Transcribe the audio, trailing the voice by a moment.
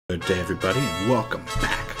Good day, everybody, and welcome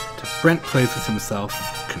back to Brent Plays With Himself,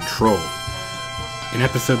 Control. In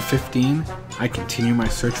episode 15, I continue my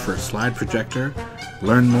search for a slide projector,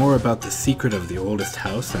 learn more about the secret of the oldest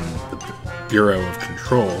house and the Bureau of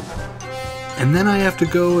Control, and then I have to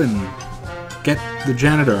go and get the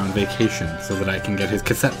janitor on vacation so that I can get his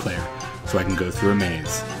cassette player so I can go through a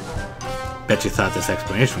maze. Bet you thought this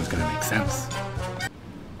explanation was going to make sense.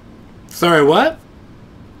 Sorry, what?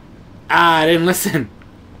 I didn't listen.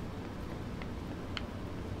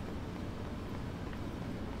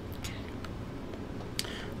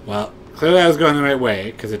 Well, clearly I was going the right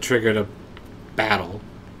way because it triggered a battle.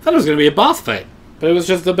 I thought it was going to be a boss fight, but it was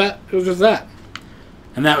just it was just that.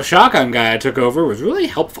 And that shotgun guy I took over was really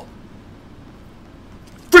helpful.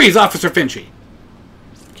 Freeze, Officer Finchy.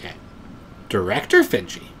 Okay, Director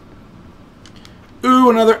Finchy. Ooh,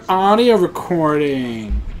 another audio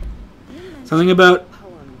recording. Something about.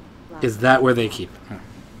 Is that where they keep it? Huh.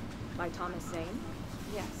 By Thomas Zane?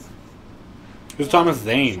 Yes. Who's Thomas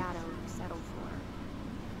Zane?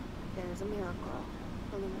 There's a miracle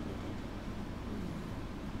illuminated.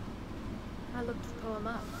 I looked the poem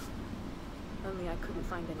up. Only I couldn't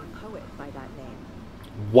find any poet by that name.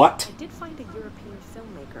 What? I did find a European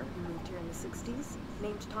filmmaker who moved here in the 60s,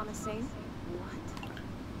 named Thomas Zane.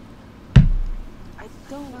 What? I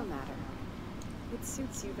don't know matter. It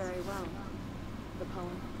suits you very well. The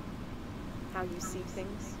poem. How you see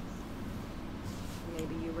things.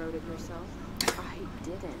 Maybe you wrote it yourself. I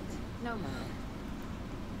didn't. No matter.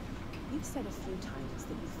 You've said a few times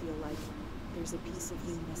that you feel like there's a piece of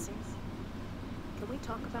you missing. Can we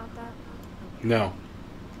talk about that? No.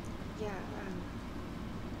 Yeah,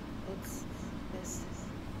 it's this.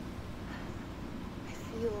 I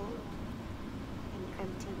feel an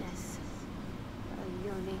emptiness, a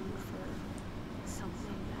yearning for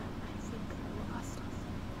something that I think I lost.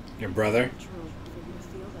 Your brother? It's natural for you to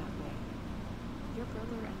feel that way. Your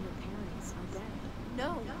brother and your parents are dead. No.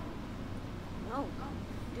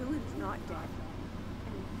 Dylan's not dead.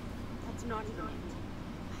 And that's not even it.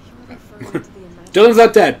 You're referring to the imagination. Dylan's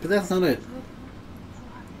not dead, but that's not it.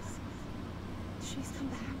 She's come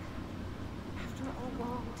back. After a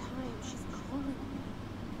long time, she's calling me.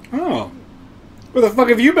 Oh. Where the fuck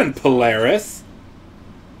have you been, Polaris?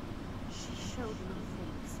 She showed me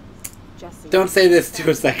things. Jesse. Don't say this to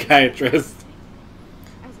a psychiatrist.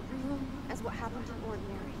 As real as what happened in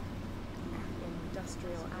Ordinary. An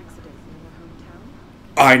industrial accident in your hometown.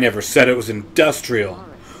 I never said it was industrial.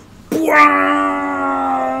 Wow!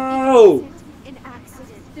 An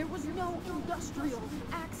accident. There was no industrial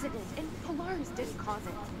accident, and Polaris didn't cause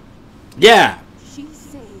it. Yeah. She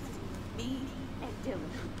saved me and Dylan.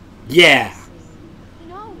 Yeah.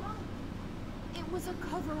 No. It was a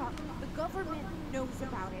cover-up. The government knows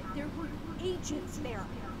about it. There were agents there.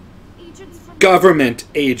 Agents from... Government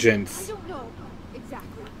I agents. don't know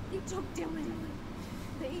exactly. They took Dylan.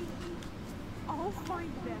 I'll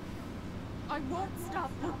find them. I won't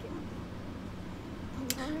stop looking.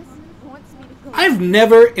 Polaris wants me to go. I've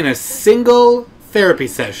never in a single therapy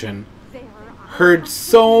session there. heard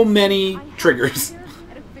so many triggers.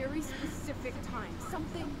 At a very specific time.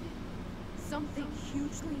 Something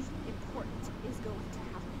hugely important is going to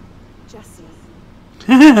happen. Jesse.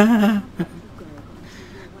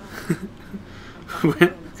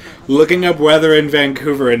 Looking up weather in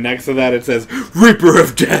Vancouver, and next to that it says, Reaper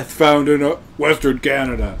of Death found in Western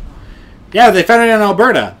Canada. Yeah, they found it in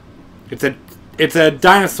Alberta. It's a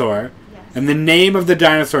dinosaur, and the name of the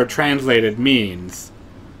dinosaur translated means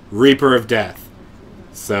Reaper of Death.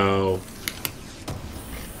 So,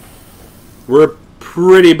 we're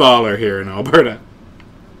pretty baller here in Alberta.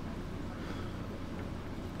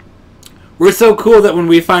 We're so cool that when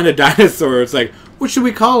we find a dinosaur, it's like, what should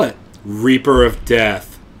we call it? Reaper of Death.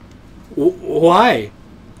 Why?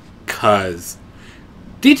 'Cause.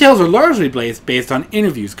 Details are largely based on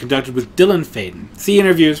interviews conducted with Dylan Faden. See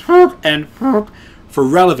interviews and for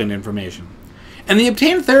relevant information. And the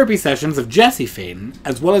obtained therapy sessions of Jesse Faden,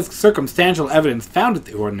 as well as circumstantial evidence found at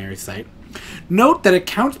the Ordinary site, note that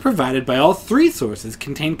accounts provided by all three sources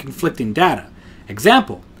contain conflicting data.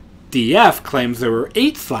 Example, DF claims there were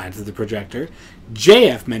 8 slides of the projector,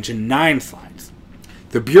 JF mentioned 9 slides.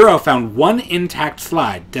 The Bureau found 1 intact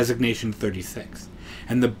slide, designation 36,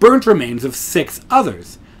 and the burnt remains of 6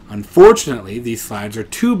 others. Unfortunately, these slides are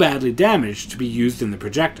too badly damaged to be used in the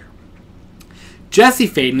projector. Jesse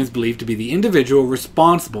Faden is believed to be the individual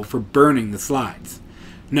responsible for burning the slides.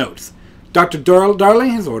 Notes: Dr. Darling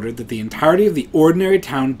has ordered that the entirety of the Ordinary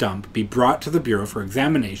Town dump be brought to the Bureau for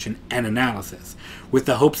examination and analysis, with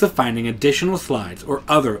the hopes of finding additional slides or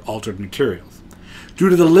other altered materials. Due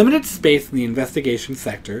to the limited space in the investigation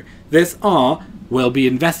sector, this all will be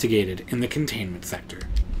investigated in the containment sector.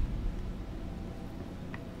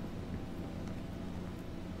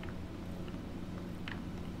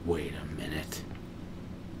 Wait a minute.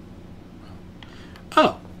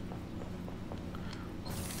 Oh.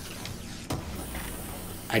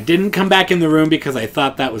 I didn't come back in the room because I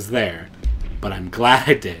thought that was there, but I'm glad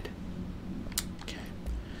I did. Okay.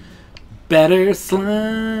 Better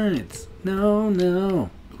slides. No,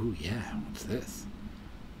 no. Ooh, yeah. What's this?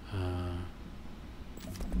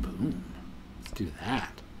 Boom. Let's do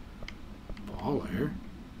that. Baller.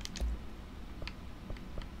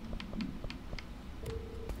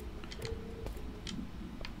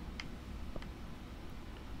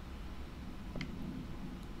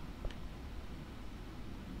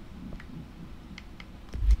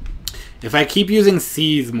 If I keep using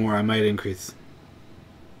C's more, I might increase.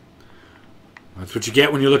 That's what you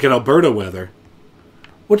get when you look at Alberta weather.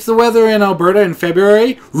 What's the weather in Alberta in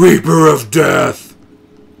February? Reaper of Death!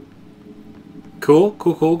 Cool,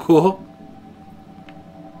 cool, cool, cool.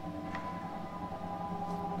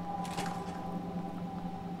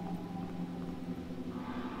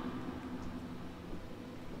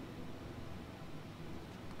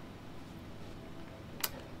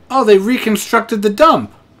 Oh, they reconstructed the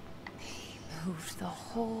dump. Moved the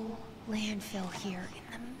whole landfill here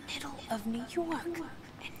in the middle of New York. And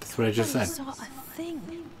that's what I just said. Saw a thing.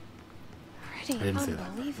 Pretty I didn't say that.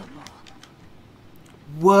 unbelievable.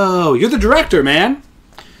 Whoa, you're the director, man.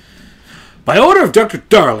 By order of Dr.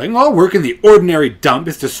 Darling, all work in the ordinary dump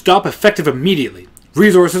is to stop effective immediately.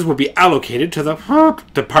 Resources will be allocated to the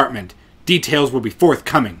department. Details will be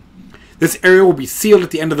forthcoming. This area will be sealed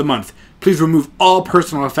at the end of the month. Please remove all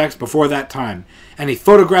personal effects before that time. Any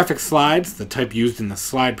photographic slides, the type used in the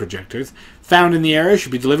slide projectors, found in the area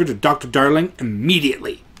should be delivered to Dr. Darling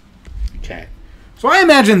immediately. Okay. So I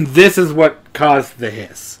imagine this is what caused the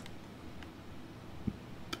hiss.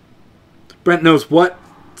 Brent knows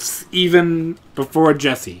what's even before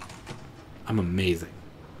Jesse. I'm amazing.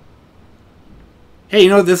 Hey, you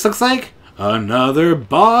know what this looks like? Another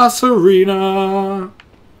boss arena.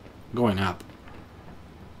 Going up.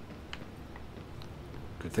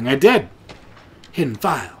 Good thing I did. Hidden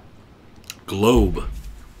file. Globe.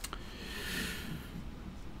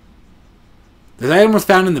 This item was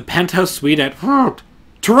found in the penthouse suite at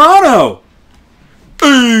Toronto!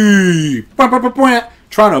 Hey!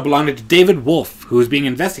 Toronto belonged to David Wolfe, who was being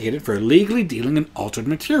investigated for illegally dealing in altered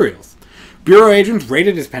materials. Bureau agents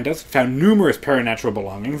raided his penthouse and found numerous paranatural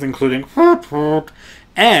belongings, including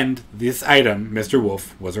and this item, Mr.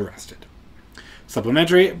 Wolfe was arrested.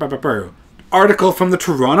 Supplementary article from the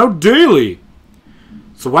Toronto Daily.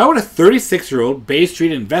 So why would a 36-year-old Bay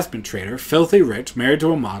Street investment trader, filthy rich, married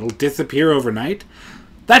to a model, disappear overnight?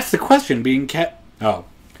 That's the question being kept... Oh.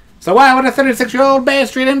 So why would a 36-year-old Bay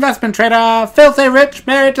Street investment trader, filthy rich,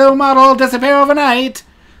 married to a model, disappear overnight?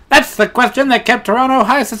 That's the question that kept Toronto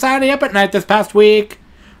high society up at night this past week.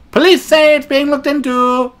 Police say it's being looked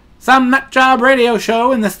into. Some nutjob radio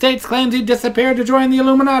show in the States claims he disappeared to join the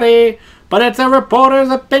Illuminati. But it's a reporter's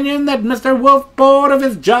opinion that Mr. Wolfe, bored of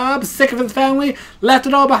his job, sick of his family, left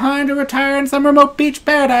it all behind to retire in some remote beach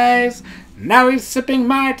paradise. Now he's sipping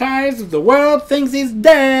Mai Tais. The world thinks he's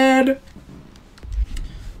dead.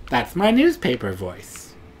 That's my newspaper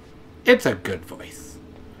voice. It's a good voice.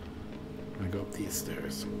 I'm going to go up these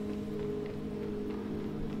stairs.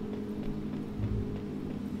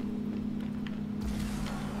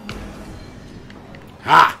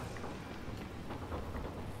 Ah!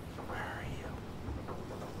 Where are you?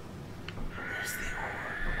 Where's the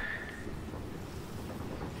ore?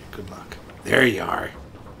 Good luck. There you are.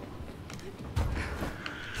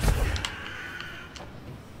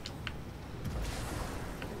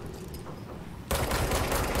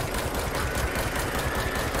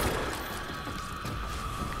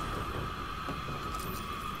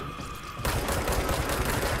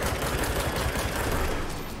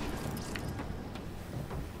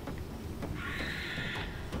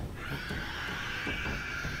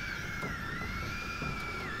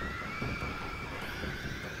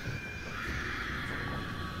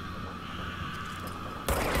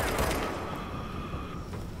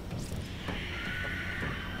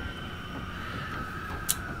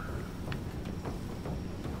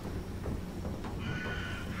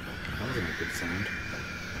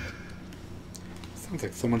 Sounds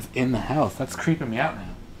like someone's in the house. That's creeping me out now.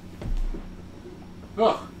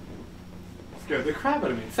 Ugh. Scared the crap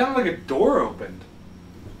out of me. It sounded like a door opened.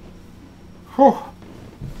 Whew.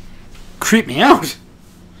 Creeped me out.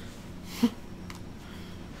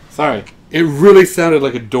 Sorry. It really sounded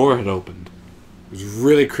like a door had opened. It was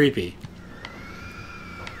really creepy.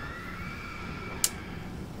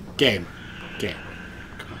 Game. Game.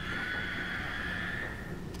 Come on.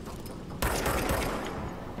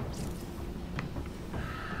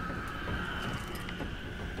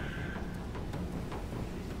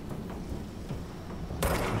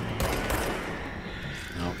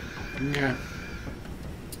 Nope. Okay.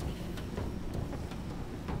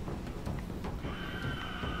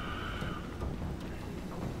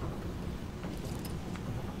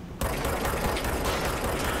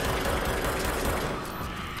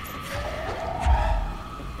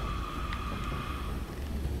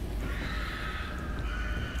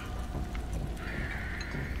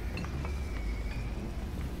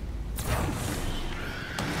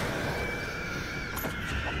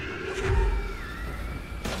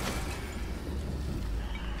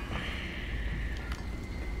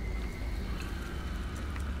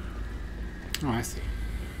 Oh, I see.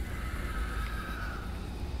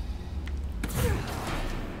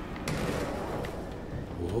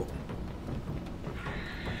 Whoa.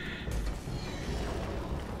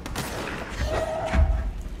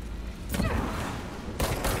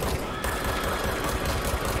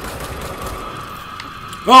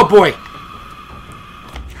 Oh boy!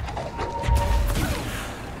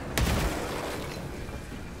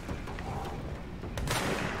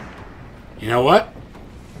 You know what?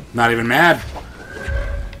 Not even mad.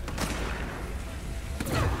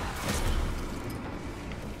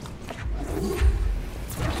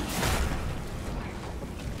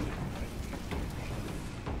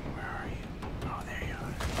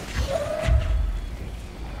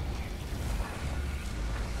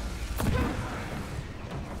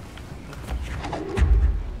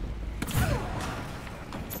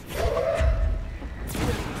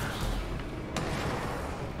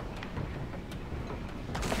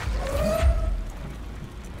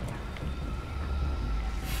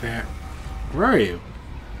 Fair. Where are you?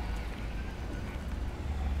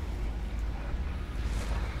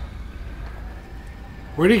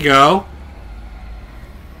 Where'd he go?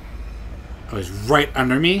 Oh, he's right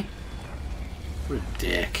under me? What a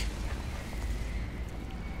dick.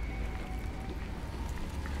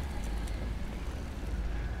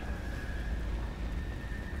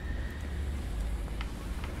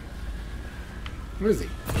 Where is he?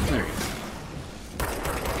 There he is.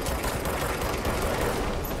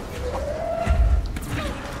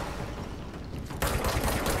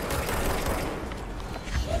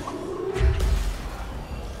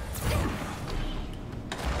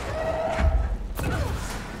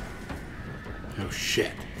 Oh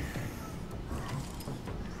shit.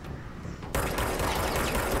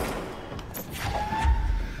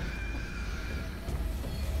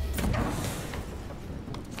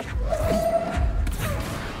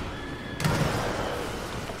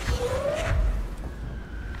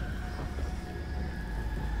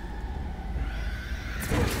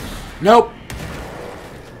 Nope.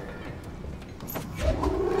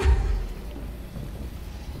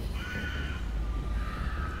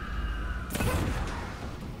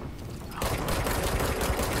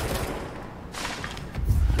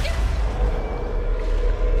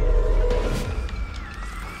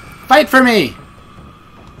 Fight for me!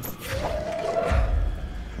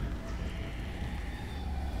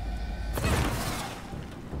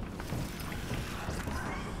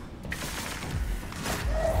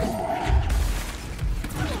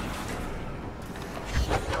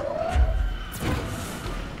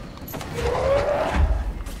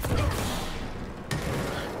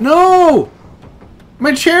 No!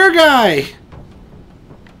 My chair guy!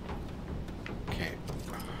 Okay.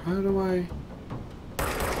 How do I...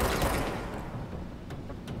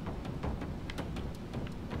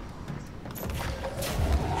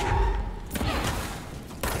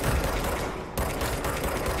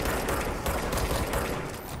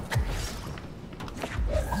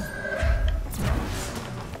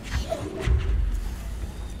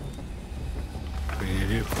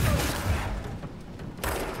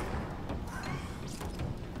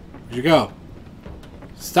 Where'd you go?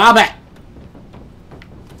 Stop it!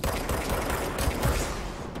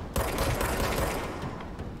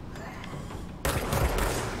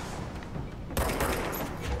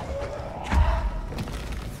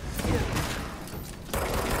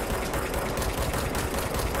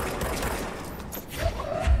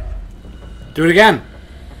 Do it again!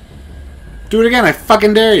 Do it again, I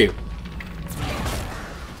fucking dare you!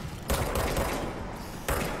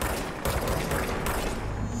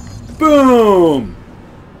 Boom!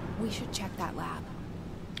 We should check that lab.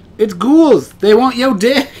 It's ghouls! They want yo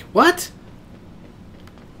dick! What?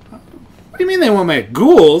 What do you mean they want my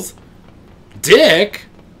ghouls? Dick?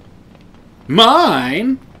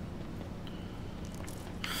 Mine?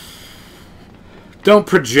 Don't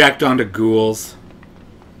project onto ghouls.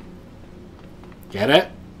 Get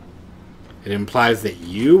it? It implies that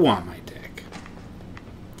you want my dick.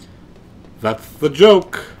 That's the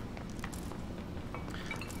joke.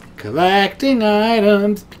 Collecting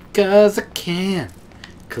items because I can.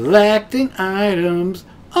 Collecting items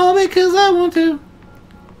all because I want to.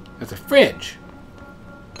 That's a fridge.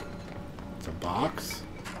 It's a box.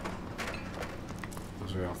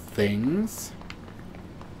 Those are all things.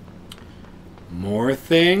 More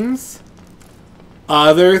things.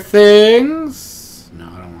 Other things. No,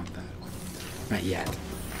 I don't want that. Not yet.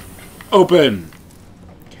 Open.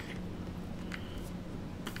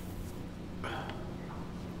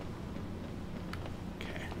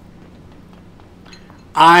 Okay.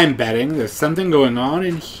 I'm betting there's something going on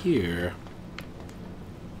in here.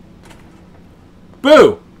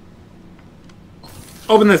 Boo!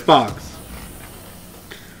 Open this box.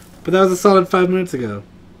 But that was a solid 5 minutes ago.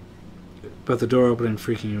 About the door opening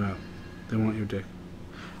freaking you out. They want your dick.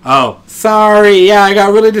 Oh, sorry. Yeah, I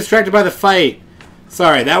got really distracted by the fight.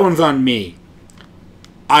 Sorry, that one's on me.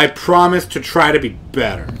 I promise to try to be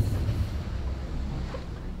better.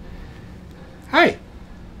 Hi.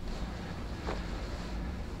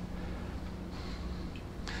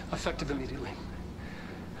 Effective immediately.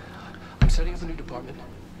 I'm setting up a new department.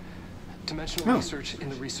 Dimensional research in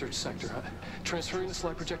the research sector. Transferring the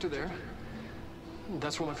slide projector there.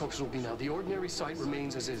 That's where my focus will be now. The ordinary site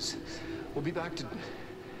remains as is. We'll be back to...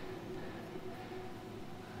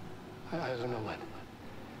 I don't know when.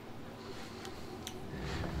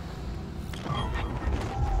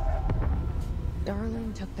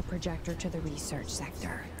 Darling took the projector to the research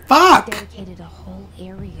sector. Fuck! He dedicated a whole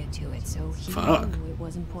area to it, so he Fuck. knew it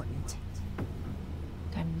was important.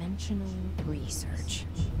 Dimensional research.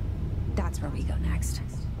 That's where we go next.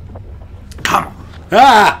 Come on.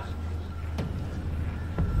 Ah!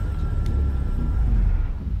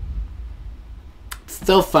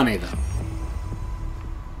 Still funny, though.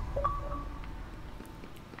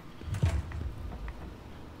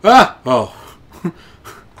 Ah! Oh.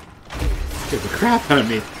 Scared the crap out of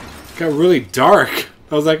me. It got really dark.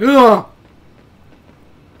 I was like, ugh!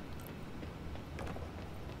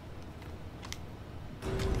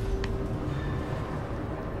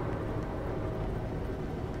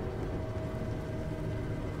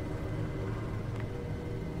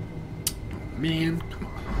 Man, come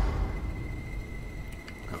on.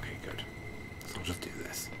 Okay, good. So I'll just do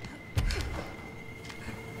this.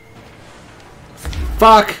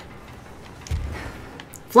 Fuck!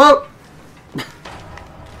 Float!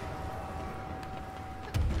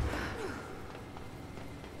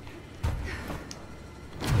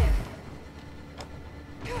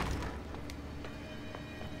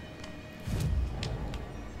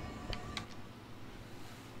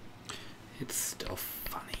 It's still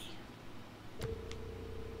funny.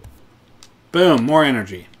 Boom, more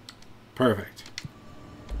energy. Perfect.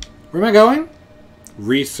 Where am I going?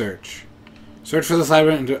 Research. Search for the slide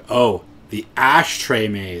into... Oh, the ashtray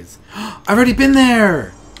maze. I've already been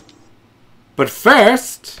there! But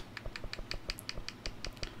first...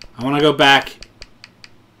 I want to go back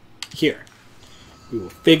here. We will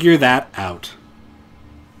figure that out.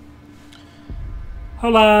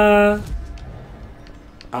 Hola!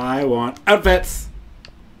 I want outfits!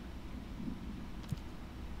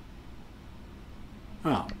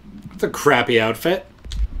 Oh, that's a crappy outfit.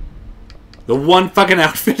 The one fucking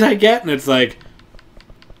outfit I get, and it's like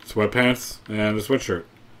sweatpants and a sweatshirt.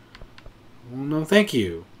 Well, no, thank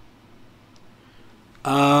you.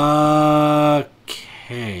 Okay.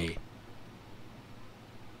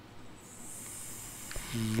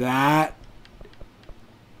 That.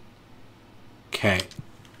 Okay.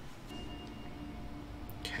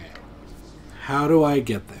 Okay. How do I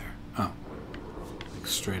get there? Oh. Like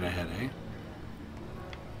straight ahead, eh?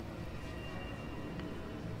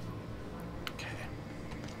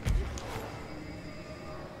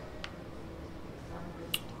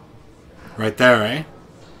 Right there, eh?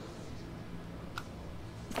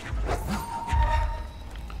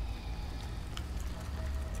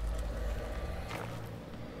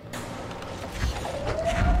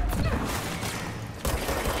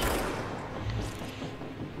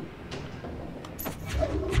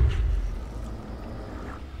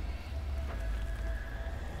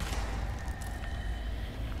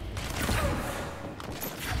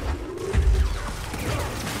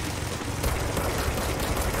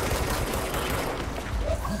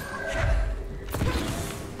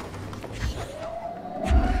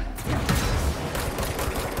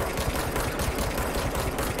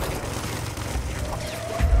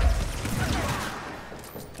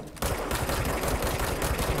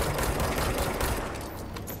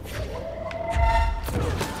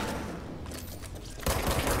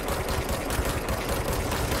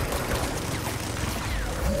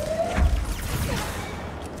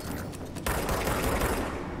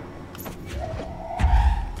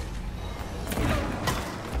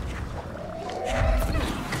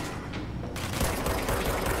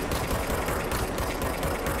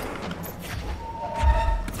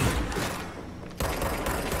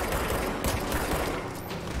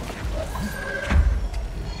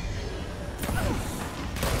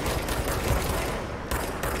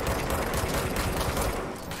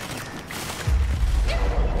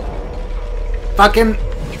 Fucking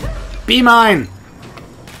be mine.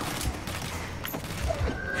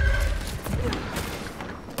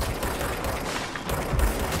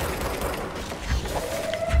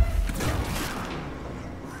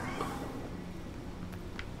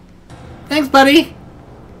 Thanks, buddy.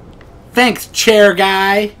 Thanks, chair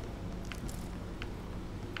guy.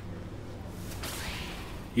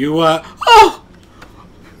 You, oh!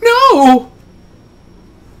 No!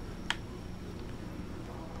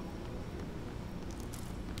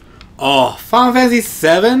 Oh, Final Fantasy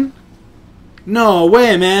VII? No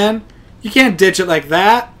way, man. You can't ditch it like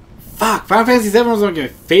that. Fuck, Final Fantasy VII was like my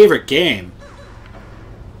favorite game.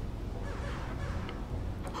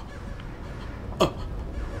 Oh,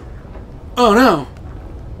 oh no.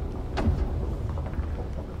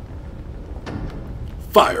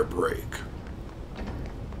 Fire break.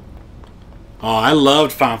 Oh, I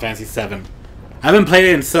loved Final Fantasy VII. I haven't played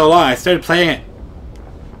it in so long. I started playing it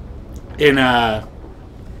in,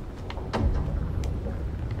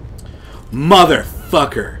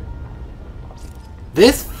 motherfucker.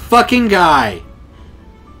 This fucking guy.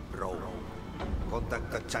 Bro,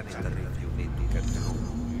 contact the janitor if you need to get through.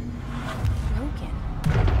 Broken?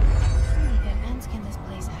 How many dead ends can this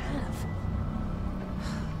place have?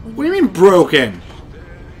 What do you mean broken?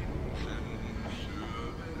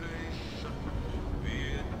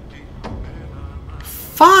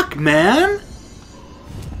 Fuck, man.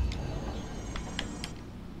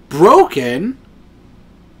 Broken?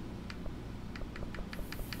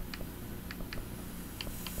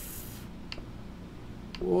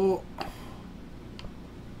 Whoa.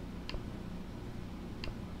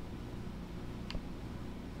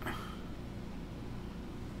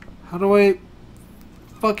 How do I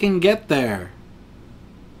fucking get there?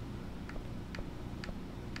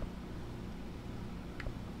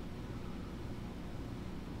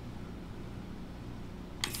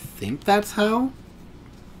 I think that's how?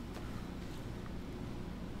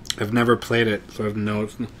 I've never played it, so I have no...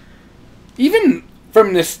 Even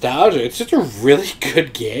from nostalgia, it's just a really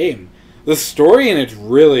good game. The story in it's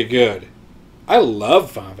really good. I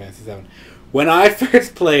love Final Fantasy VII. When I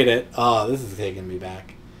first played it... Oh, this is taking me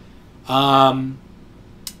back. I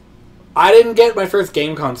didn't get my first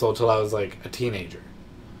game console till I was like a teenager.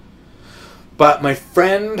 But my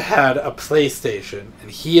friend had a PlayStation,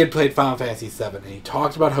 and he had played Final Fantasy VII, and he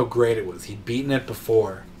talked about how great it was. He'd beaten it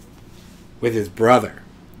before with his brother.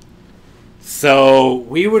 So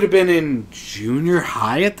we would have been in junior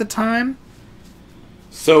high at the time.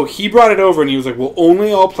 So he brought it over, and he was like, we'll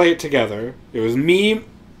only all play it together. It was me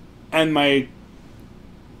and my...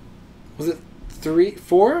 Was it 3?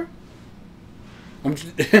 4?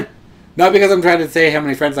 Not because I'm trying to say how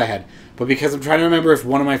many friends I had, but because I'm trying to remember if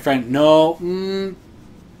one of my friends... No,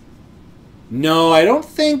 no, I don't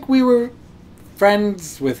think we were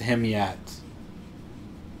friends with him yet.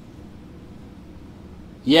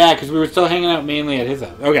 Yeah, because we were still hanging out mainly at his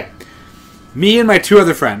house. Okay. Me and my 2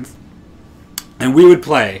 other friends, and we would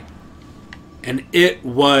play, and it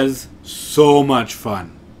was so much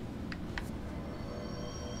fun.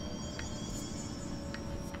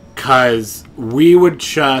 Because we would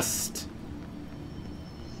just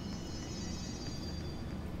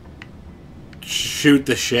shoot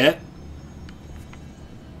the shit.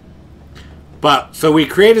 But, so we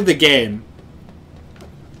created the game.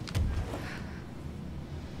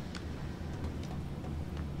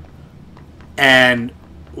 And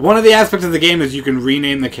one of the aspects of the game is you can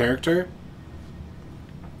rename the character.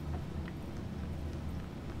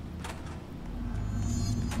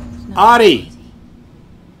 Ahti!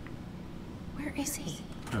 Where is he?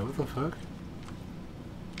 Oh, what the fuck?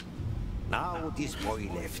 Now this boy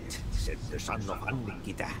left, said the son of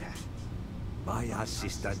Annikita. My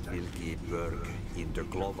assistant will keep work in the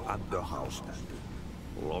glove under house.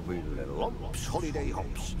 Loville lumps, holiday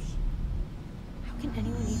hops. How can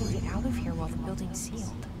anyone even get out of here while the building's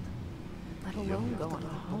sealed? Let alone go on a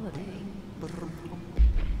holiday.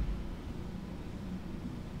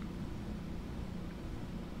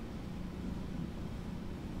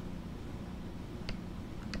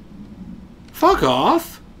 Fuck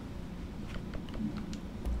off!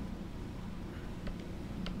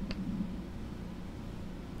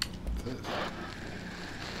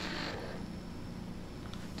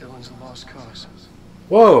 Dylan's a lost cause.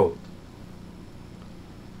 Whoa!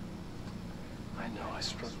 I know, I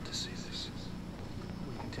struggled to see this.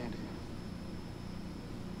 We contained it.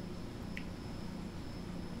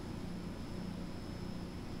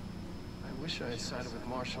 I wish I had sided with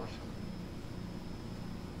Marshall.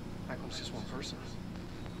 Back when it was just one person.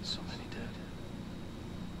 So many dead.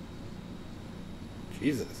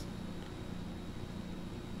 Jesus.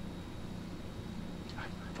 I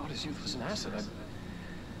thought his youth was an asset.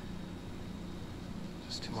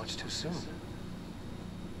 Just too much too soon.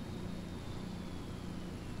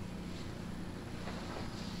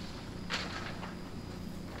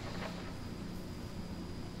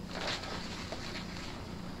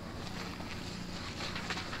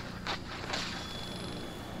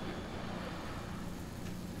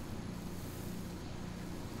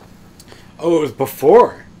 Oh, it was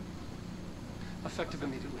before. Effective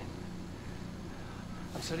immediately.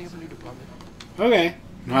 I'm setting up a new department. Okay.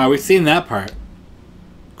 Wow, we've seen that part.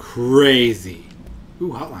 Crazy.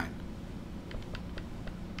 Ooh, hotline.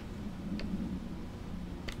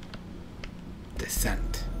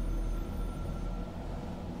 Descent.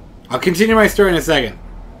 I'll continue my story in a second.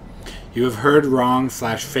 You have heard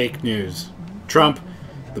wrong/fake news. Trump,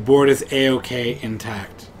 the board is A-OK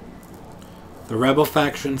intact. The rebel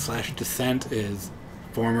faction/dissent is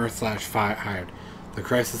former/hired. The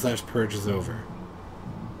crisis/purge is over.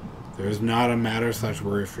 There is not a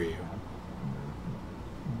matter/worry for you.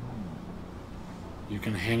 You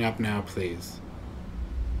can hang up now, please.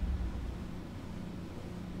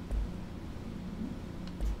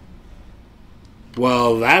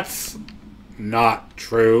 Well, that's not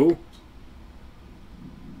true.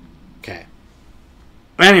 Okay.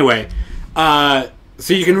 Anyway,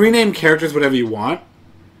 so you can rename characters whatever you want.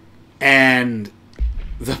 And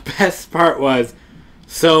the best part was,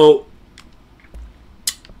 so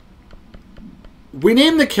we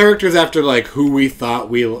named the characters after like who we thought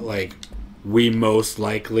we most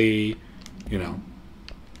likely, you know,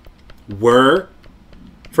 were,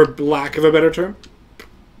 for lack of a better term.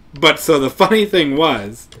 But so the funny thing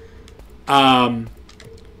was, my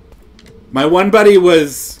one buddy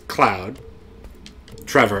was Cloud.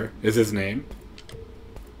 Trevor is his name.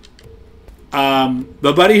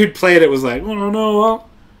 The buddy who'd played it was like, oh no,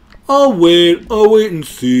 I'll wait and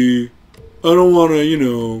see. I don't want to, you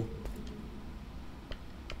know.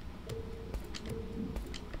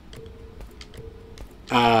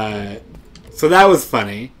 So that was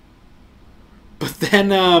funny. But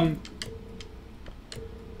then,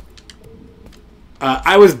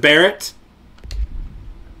 I was Barrett.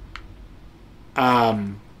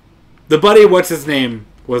 The buddy, what's his name,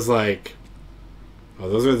 was like, oh,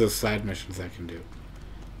 those are the side missions I can do.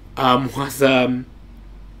 Was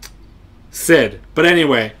Sid. But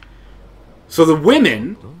anyway, so the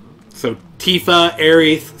women, so Tifa,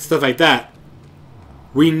 Aerith, stuff like that,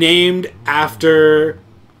 we named after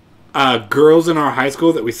girls in our high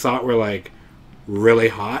school that we thought were like really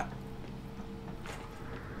hot.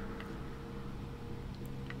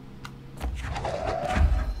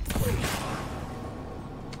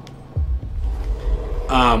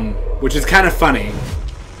 Which is kind of funny.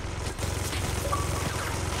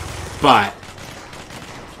 But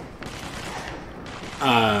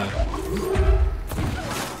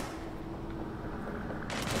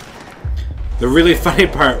the really funny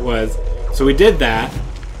part was, so we did that,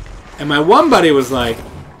 and my one buddy was like,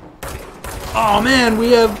 oh man,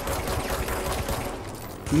 we have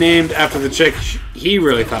named after the chick he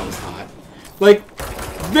really thought was hot. Like,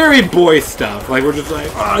 very boy stuff. Like, we're just like,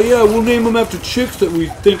 oh yeah, we'll name them after chicks that we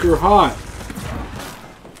think are hot.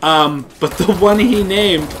 But the one he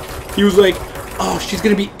named, he was like, oh, she's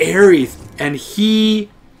gonna be Aerith. And he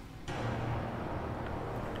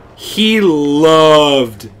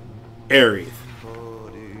loved Aerith.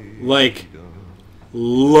 Like,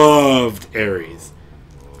 loved Aerith.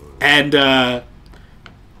 And,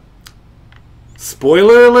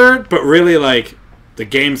 spoiler alert, but really, like, the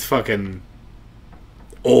game's fucking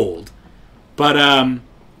old. But,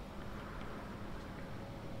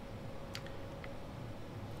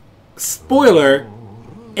 spoiler,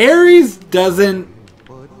 Ares doesn't,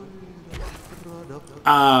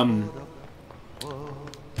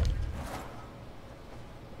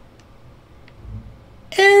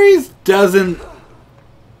 Ares doesn't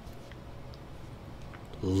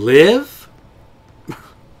live?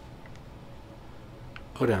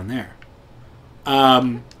 Oh, down there.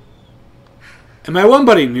 And my one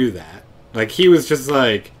buddy knew that. Like, he was just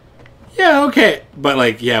like, yeah, okay. But,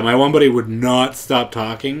 like, yeah, my one buddy would not stop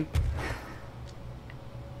talking.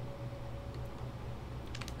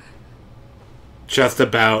 Just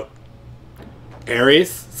about Ares.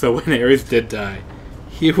 So when Ares did die,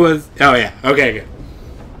 he was... Oh, yeah. Okay, good.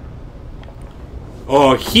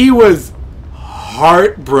 Oh, he was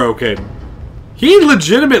heartbroken. He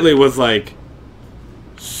legitimately was, like,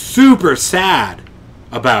 super sad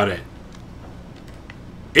about it.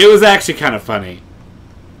 It was actually kind of funny.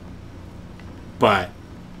 But,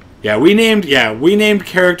 yeah, we named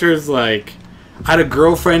characters, like, I had a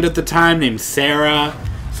girlfriend at the time named Sarah.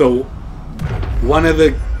 So, one of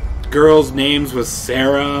the girls' names was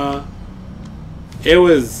Sarah. It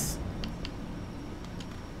was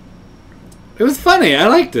funny. I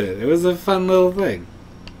liked it. It was a fun little thing.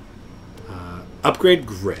 Upgrade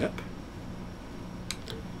grip.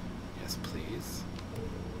 Yes, please.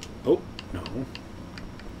 Oh, no.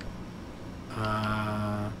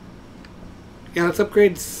 Yeah, let's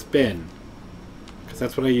upgrade spin. Because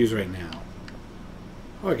that's what I use right now.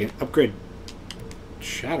 Oh, I can upgrade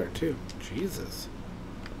shatter, too. Jesus.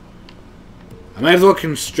 I might as well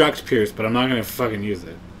construct pierce, but I'm not going to fucking use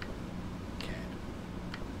it. Okay.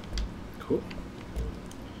 Cool.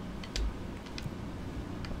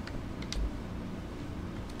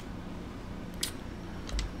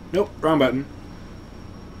 Nope, wrong button.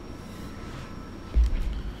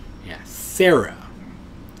 Yeah, Sarah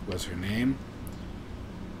was her name.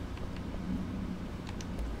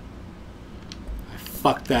 I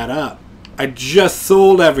fucked that up. I just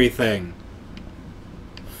sold everything.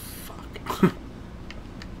 Fuck.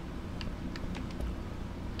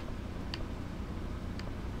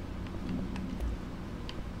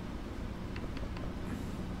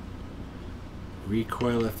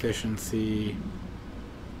 Recoil efficiency.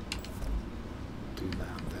 Do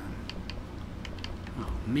that then.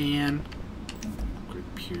 Oh man.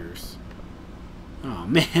 Good Pierce. Oh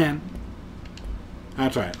man.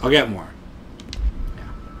 That's right. I'll get more.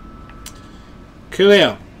 Yeah.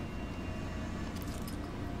 Coolio.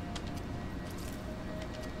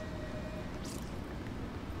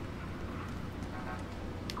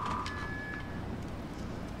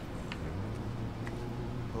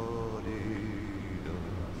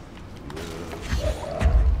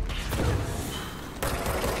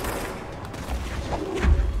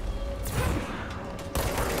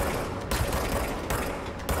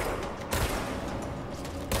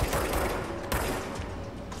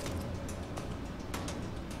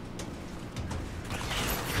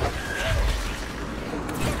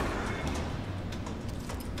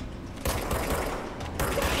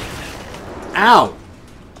 Ow!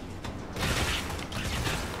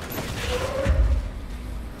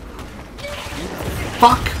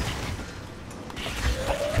 Fuck!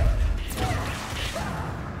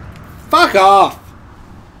 Fuck off!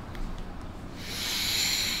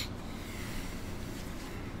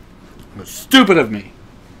 That's stupid of me.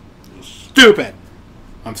 Stupid!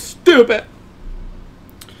 I'm stupid!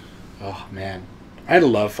 Oh man. I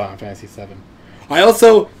love Final Fantasy VII. I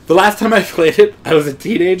also, the last time I played it, I was a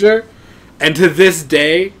teenager. And to this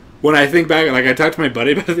day, when I think back, like I talked to my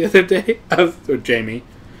buddy about it the other day, or Jamie,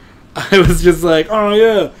 I was just like, oh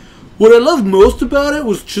yeah, what I loved most about it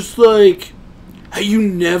was just like, how you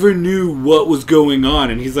never knew what was going on.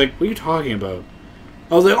 And he's like, what are you talking about?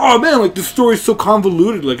 I was like, oh man, like the story's so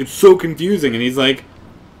convoluted, like it's so confusing. And he's like,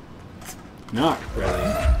 not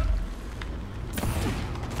really.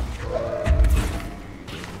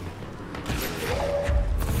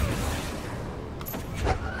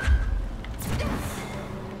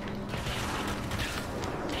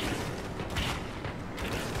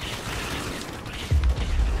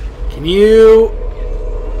 Can you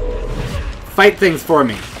fight things for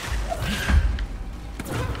me?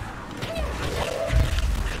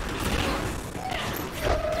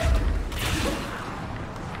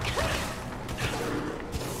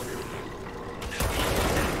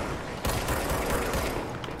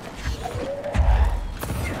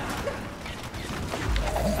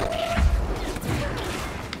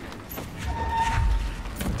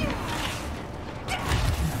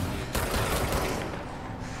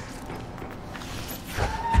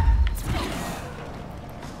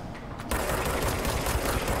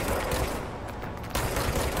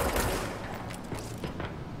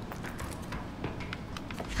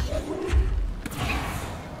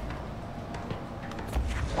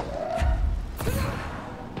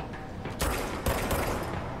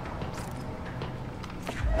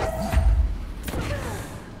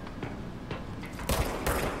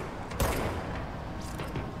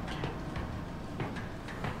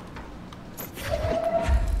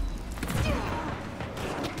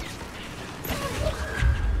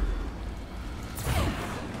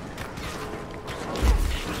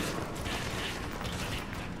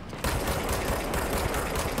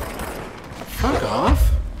 Fuck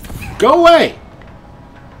off. Go away!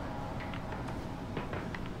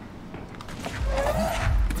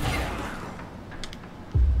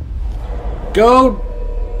 Go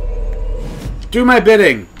do my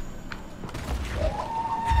bidding.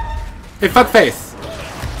 Hey, fuckface.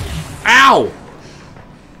 Ow!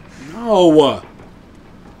 No.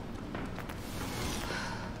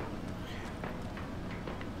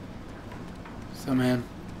 So, man.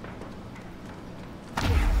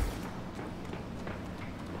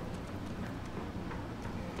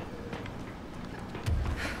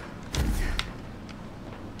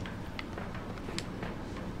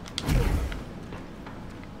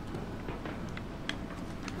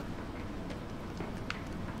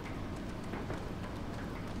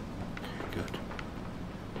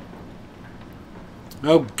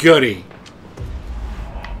 Oh, goody.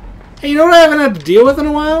 Hey, you know what I haven't had to deal with in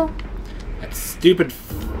a while? That stupid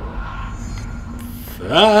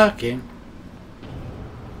fucking...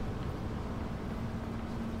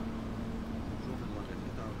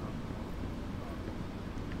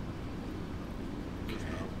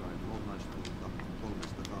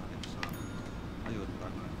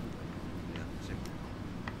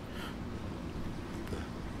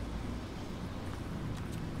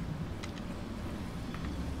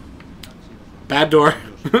 Bad door.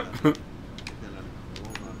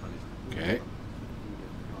 Okay.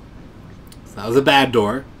 So that was a bad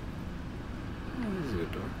door. That was a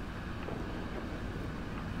good door.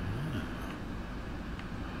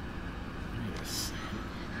 Yes.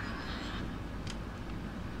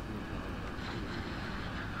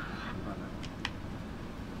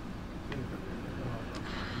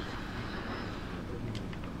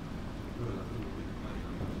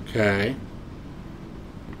 Okay.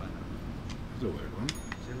 That's a weird one.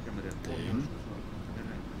 Thing.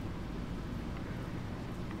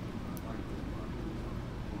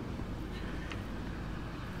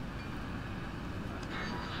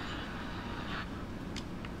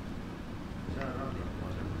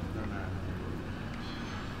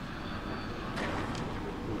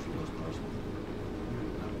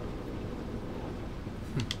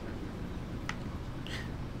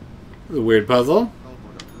 This is a weird puzzle.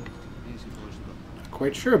 Not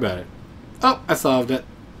quite sure about it. Oh, I solved it.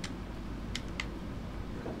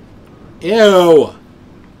 Ew!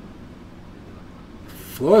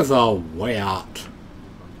 Floor's all way out.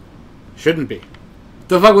 Shouldn't be.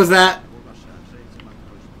 The fuck was that?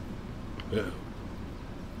 Uh-oh.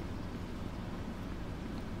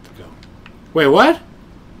 Let's go. Wait, what?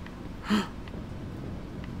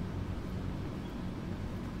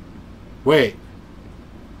 Wait.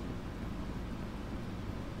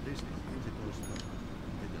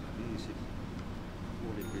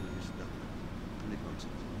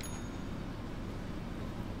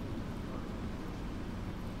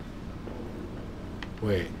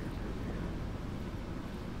 Wait.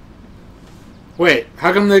 Wait,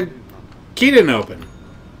 how come the key didn't open?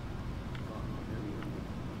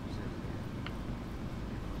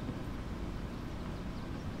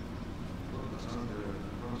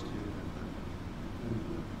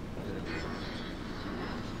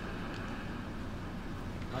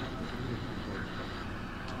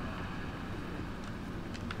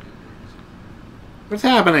 What's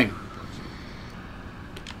happening?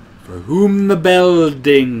 For whom the bell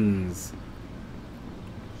dings.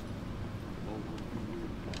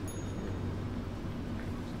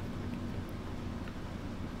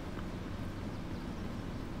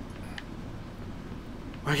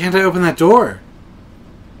 Why can't I open that door?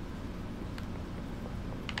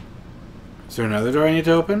 Is there another door I need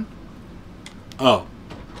to open? Oh.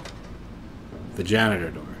 The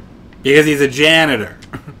janitor door. Because he's a janitor.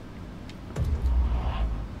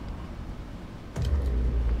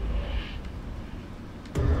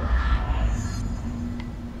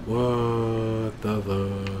 What the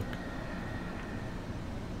fuck?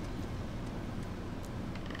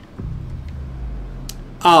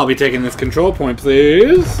 I'll be taking this control point,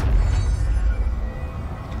 please.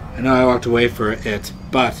 I know I walked away for it,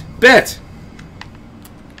 but bit.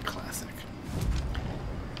 Classic.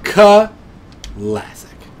 Classic.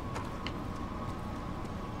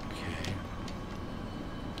 Okay.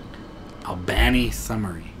 Albany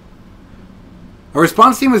summary. A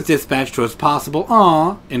response team was dispatched to as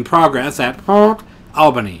possible in progress at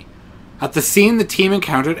Albany. At the scene, the team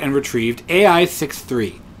encountered and retrieved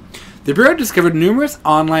AI-63. The Bureau discovered numerous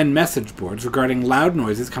online message boards regarding loud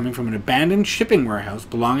noises coming from an abandoned shipping warehouse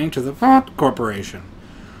belonging to the Corporation.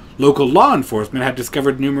 Local law enforcement had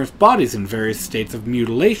discovered numerous bodies in various states of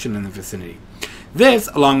mutilation in the vicinity. This,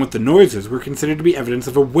 along with the noises, were considered to be evidence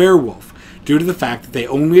of a werewolf, due to the fact that they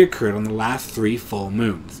only occurred on the last 3 full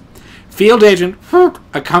moons. Field Agent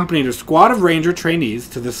accompanied a squad of ranger trainees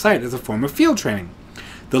to the site as a form of field training.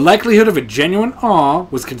 The likelihood of a genuine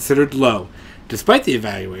was considered low. Despite the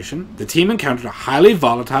evaluation, the team encountered a highly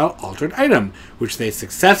volatile altered item, which they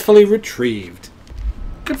successfully retrieved.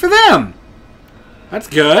 Good for them! That's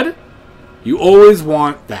good. You always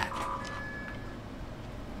want that.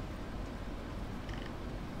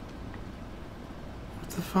 What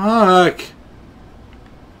the fuck?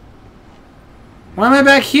 Why am I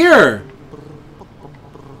back here?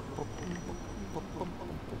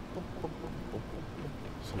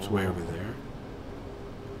 So it's way over there.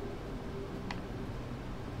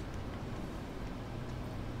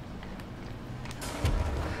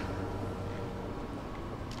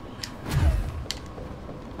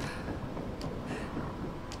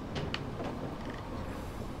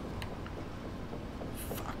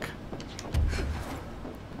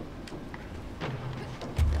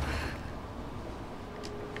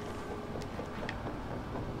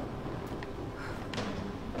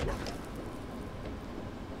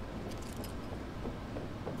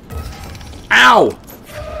 Ow!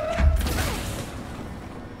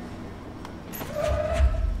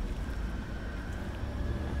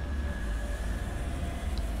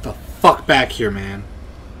 The fuck back here, man.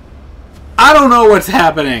 I don't know what's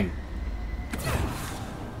happening.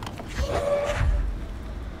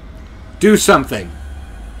 Do something.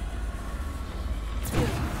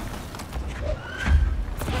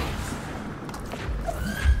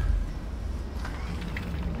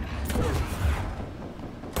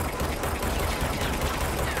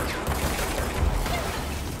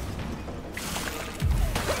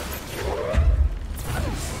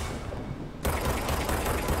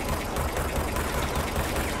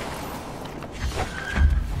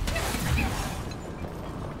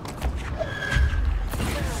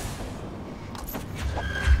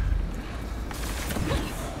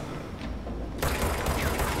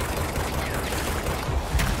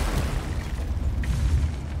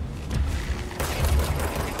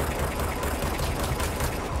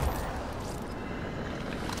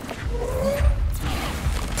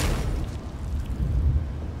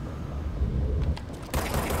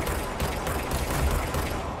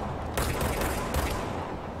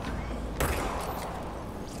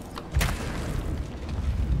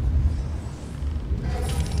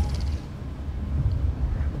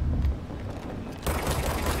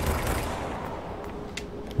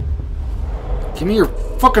 Give me your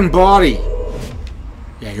fucking body.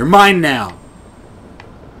 Yeah, you're mine now.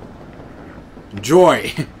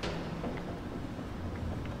 Enjoy.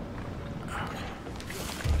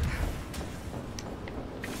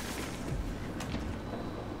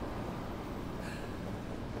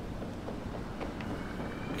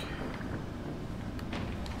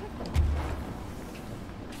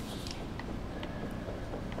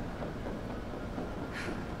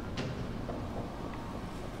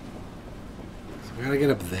 I gotta get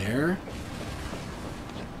up there.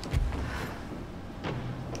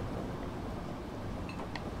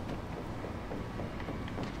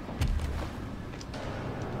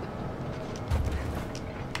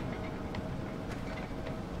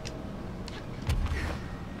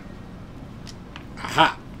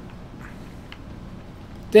 Aha!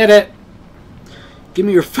 Did it! Give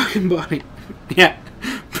me your fucking body. Yeah.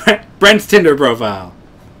 Brent's Tinder profile.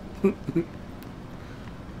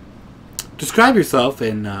 Describe yourself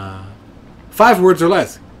in 5 words or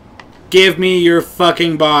less. Give me your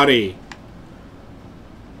fucking body.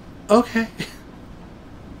 Okay.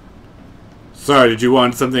 Sorry, did you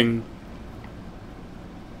want something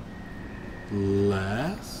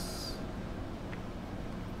less?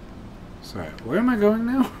 Sorry, where am I going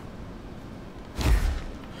now?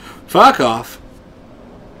 Fuck off.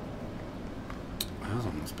 That was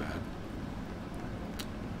almost bad.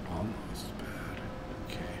 Almost bad.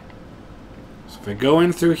 Okay. So if I go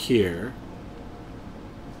in through here,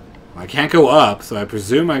 well, I can't go up, so I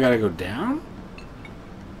presume I gotta go down?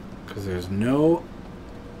 Because there's no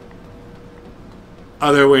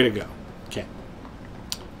other way to go. Okay.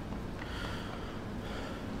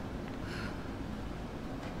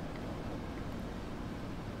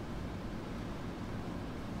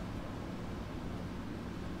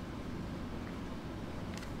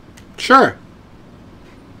 Sure.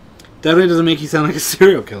 Definitely doesn't make you sound like a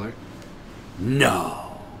serial killer.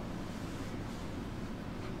 No.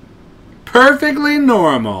 Perfectly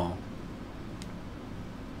normal.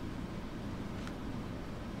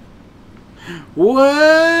 Whoa.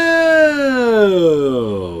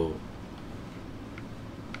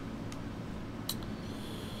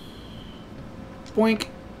 Boink.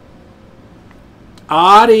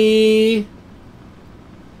 Ahti.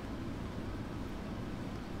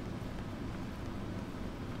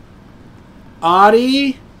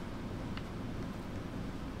 Ahti?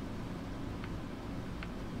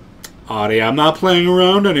 Ahti, I'm not playing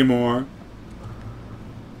around anymore.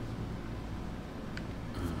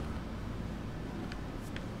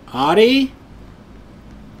 Ahti?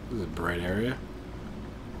 This is a bright area.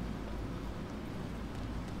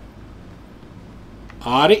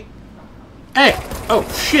 Ahti? Hey! Oh,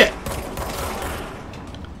 shit!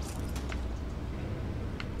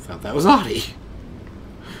 Thought that was Ahti.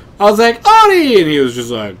 I was like, Ahti! And he was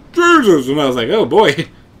just like, Jesus! And I was like, oh boy,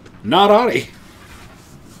 not Ahti.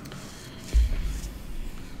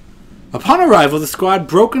 Upon arrival, the squad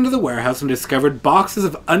broke into the warehouse and discovered boxes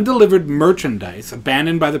of undelivered merchandise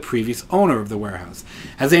abandoned by the previous owner of the warehouse.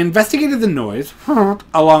 As they investigated the noise,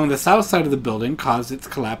 along the south side of the building caused its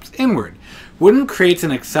collapse inward. Wooden crates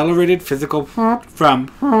and accelerated physical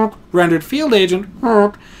from rendered field agent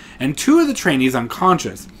and 2 of the trainees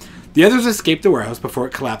unconscious. The others escaped the warehouse before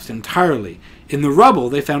it collapsed entirely. In the rubble,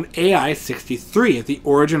 they found AI-63 at the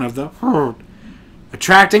origin of the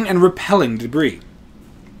attracting and repelling debris.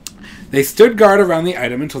 They stood guard around the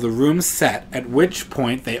item until the room set, at which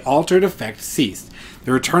point the altered effect ceased.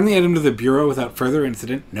 They returned the item to the Bureau without further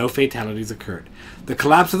incident. No fatalities occurred. The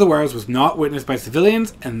collapse of the wires was not witnessed by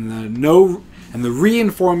civilians, and the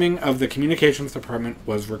re-informing of the communications department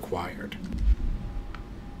was required.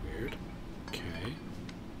 Weird. Okay.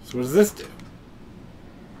 So what does this do?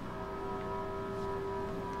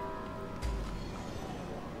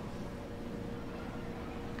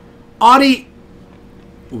 Ahti,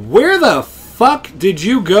 where the fuck did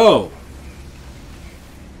you go?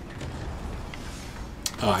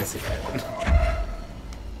 Oh, I see.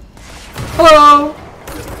 Hello!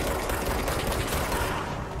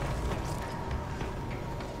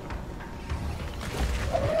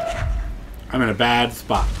 I'm in a bad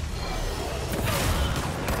spot.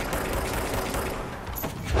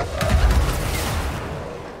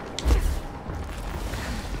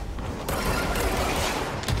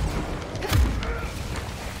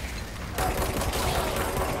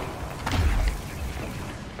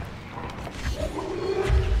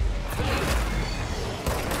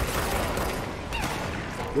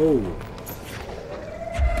 Whoa.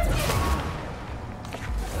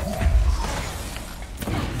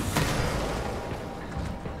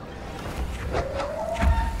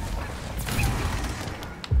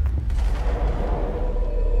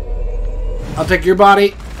 I'll take your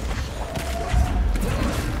body.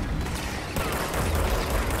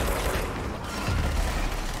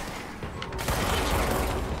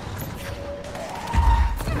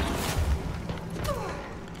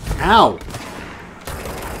 Ow.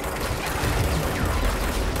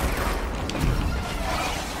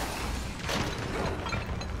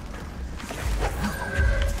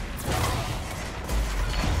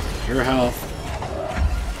 Your health.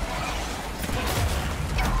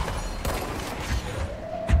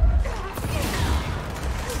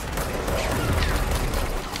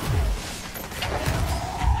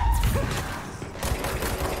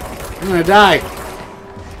 I'm gonna die.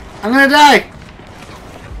 I'm gonna die.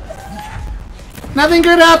 Nothing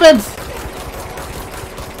good happens.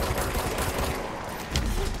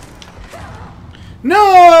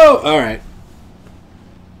 No! Alright.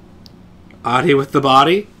 Ahti with the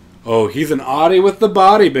body? Oh, he's an Ahti with the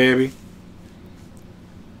body, baby.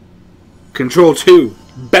 Control 2.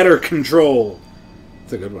 Better control.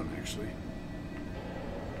 It's a good one, actually.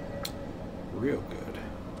 Real good.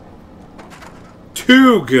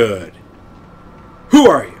 Too good. Who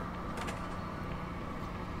are you?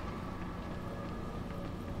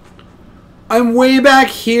 I'm way back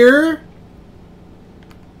here?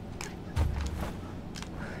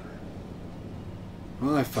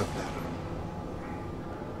 Well, I fucked that up.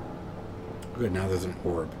 Good, now there's an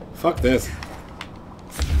orb. Fuck this.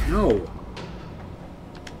 No.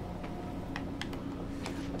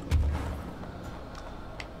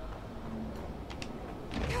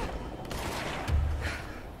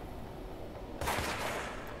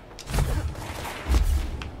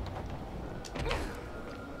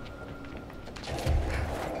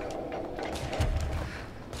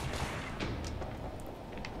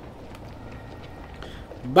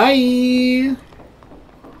 Bye.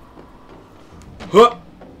 Huh.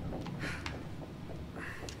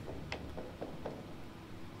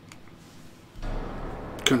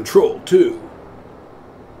 Control 2.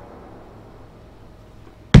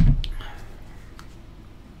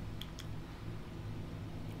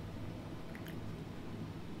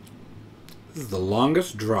 This is the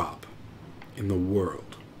longest drop in the world.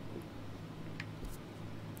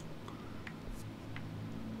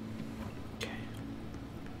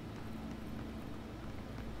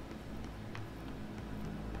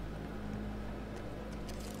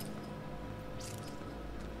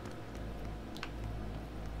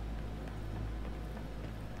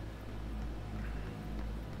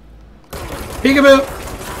 Peekaboo!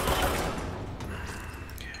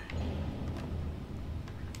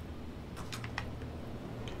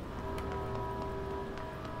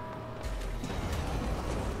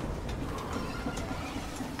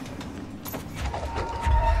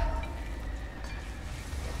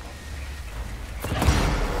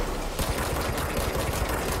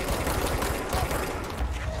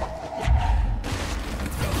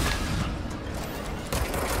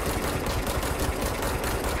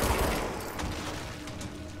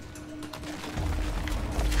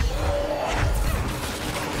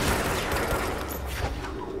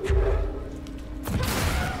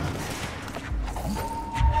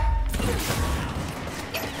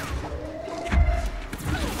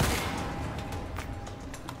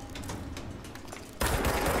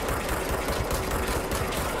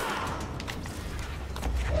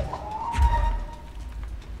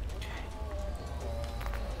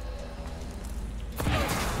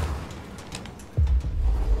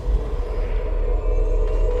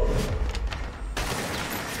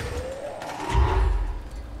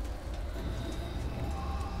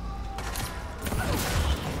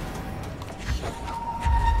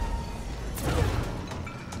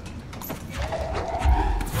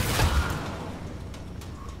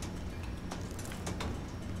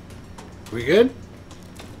 We good?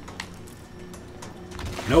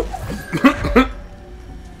 Nope.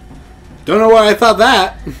 Don't know why I thought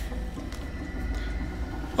that.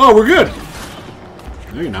 Oh, we're good.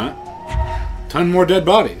 No, you're not. Ton more dead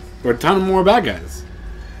bodies. Or a ton more bad guys.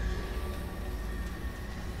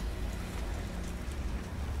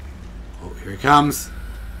 Oh, here he comes.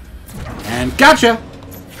 And gotcha!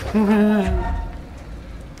 Oh.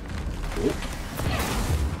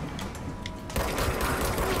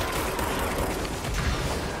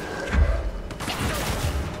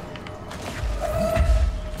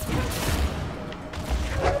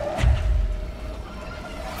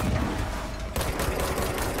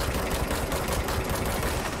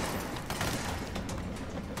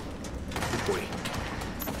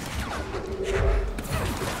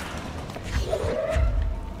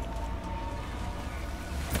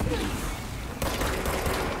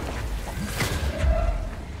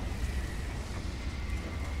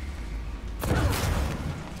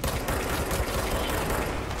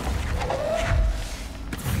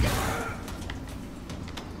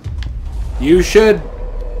 You should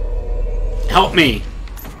help me.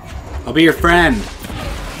 I'll be your friend.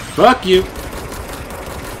 Fuck you.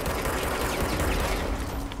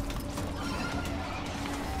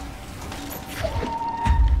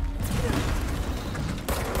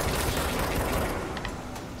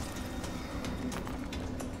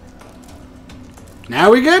 Now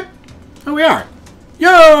we good? Oh, we are.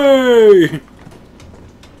 Yay!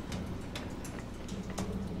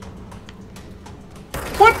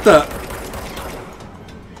 What the?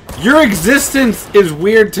 Your existence is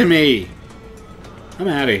weird to me. I'm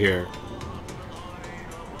out of here.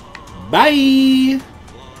 Bye.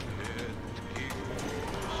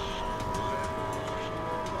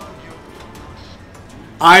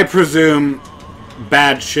 I presume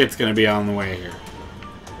bad shit's gonna be on the way here.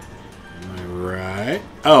 Am I right?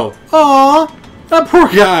 Oh. Aw! That poor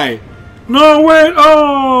guy! No, wait!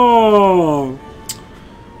 Oh!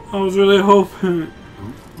 I was really hoping...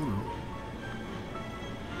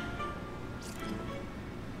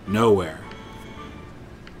 Nowhere.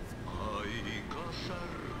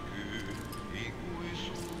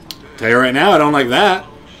 Tell you right now, I don't like that.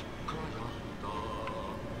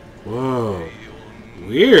 Whoa.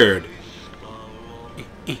 Weird.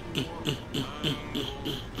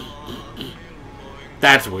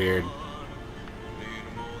 That's weird.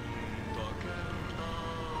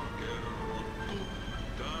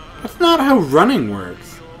 That's not how running works.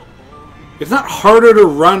 It's not harder to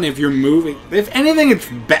run if you're moving. If anything, it's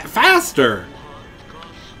faster.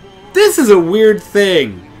 This is a weird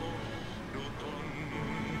thing.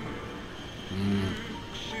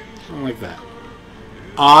 I don't like that.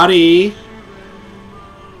 Ahti.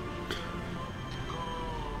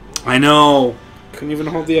 I know. Couldn't even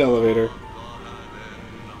hold the elevator.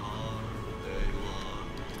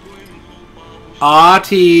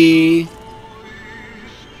 Ahti.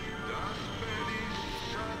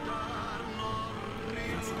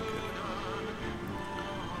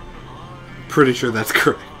 Pretty sure that's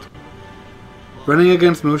correct. Running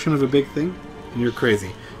against motion of a big thing? And you're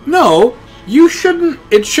crazy. No! You shouldn't...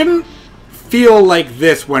 It shouldn't feel like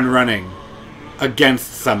this when running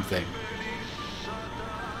against something.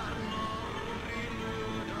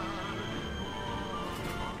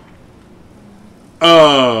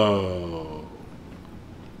 Oh.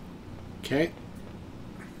 Okay.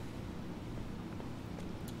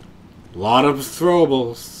 A lot of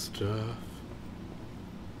throwable stuff.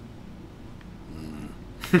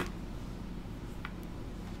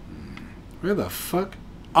 Where the fuck?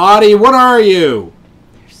 Ahti, what are you?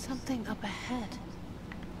 There's something up ahead.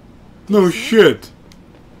 No shit.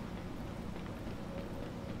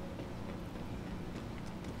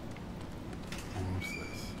 What's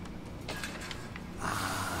this?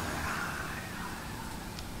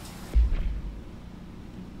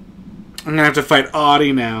 I'm gonna have to fight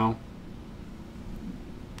Ahti now.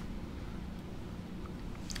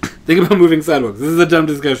 Think about moving sidewalks. This is a dumb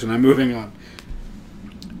discussion. I'm moving on.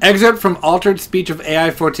 Excerpt from Altered Speech of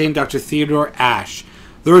AI-14, Dr. Theodore Ash.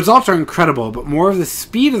 The results are incredible, but more of the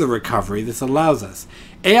speed of the recovery this allows us.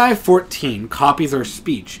 AI-14 copies our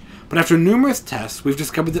speech, but after numerous tests, we've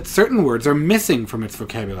discovered that certain words are missing from its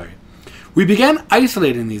vocabulary. We began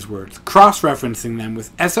isolating these words, cross-referencing them with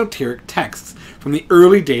esoteric texts from the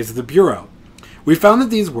early days of the Bureau. We found that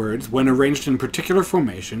these words, when arranged in particular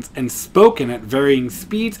formations and spoken at varying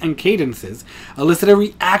speeds and cadences, elicit a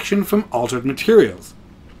reaction from altered materials.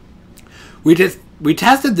 We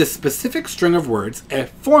tested this specific string of words, a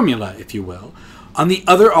formula, if you will, on the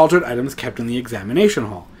other altered items kept in the examination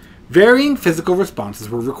hall. Varying physical responses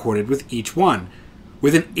were recorded with each one,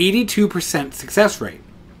 with an 82% success rate.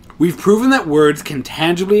 We've proven that words can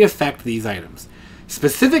tangibly affect these items.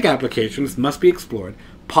 Specific applications must be explored,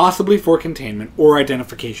 possibly for containment or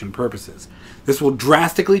identification purposes. This will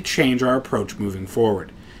drastically change our approach moving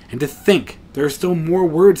forward. And to think there are still more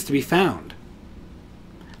words to be found.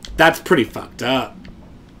 That's pretty fucked up.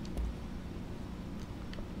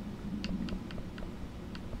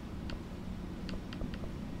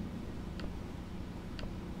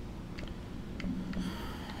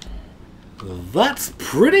 That's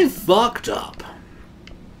pretty fucked up.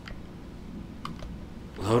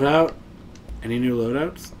 Loadout? Any new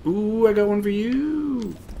loadouts? Ooh, I got one for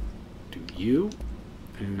you. Do you?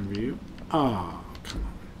 Anyone for you? Oh, come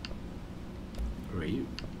on. Where are you?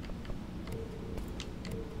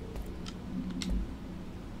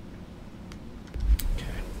 Okay.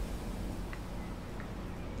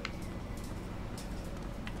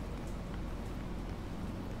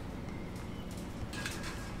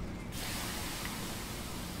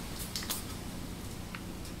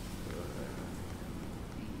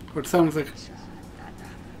 What sounds like?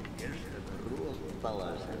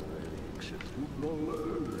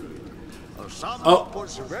 Oh!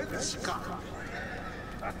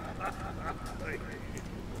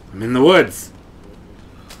 I'm in the woods.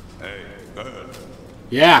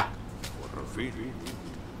 Yeah.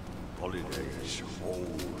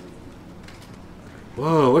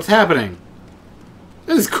 Whoa, what's happening?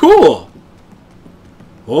 This is cool!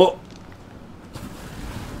 Oh.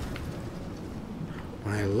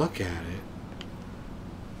 When I look at it...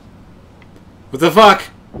 What the fuck?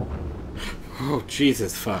 Oh,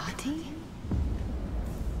 Jesus, fuck.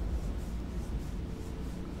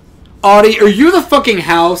 Ahti, are you the fucking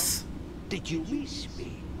house? Did you miss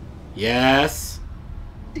me? Yes.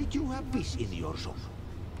 Did you have this in your soul?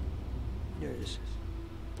 Yes.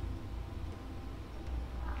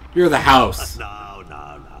 You're the house. No.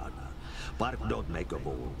 Bark, don't make a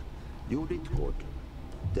move. You did good.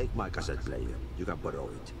 Take my cassette player. You can borrow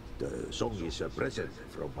it. The song is a present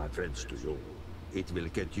from my friends to you. It will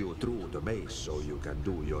get you through the maze so you can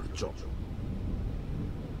do your job.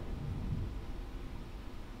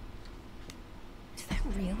 Did that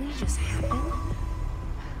really just happen?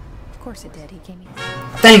 Of course it did. He gave me...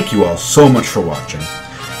 Thank you all so much for watching.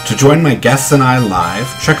 To join my guests and I live,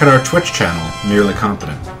 check out our Twitch channel,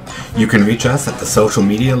 NearlyCompetent. You can reach us at the social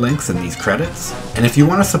media links in these credits, and if you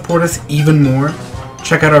want to support us even more,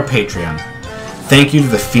 check out our Patreon. Thank you to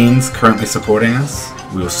the fiends currently supporting us.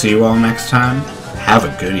 We will see you all next time. Have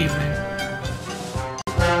a good evening.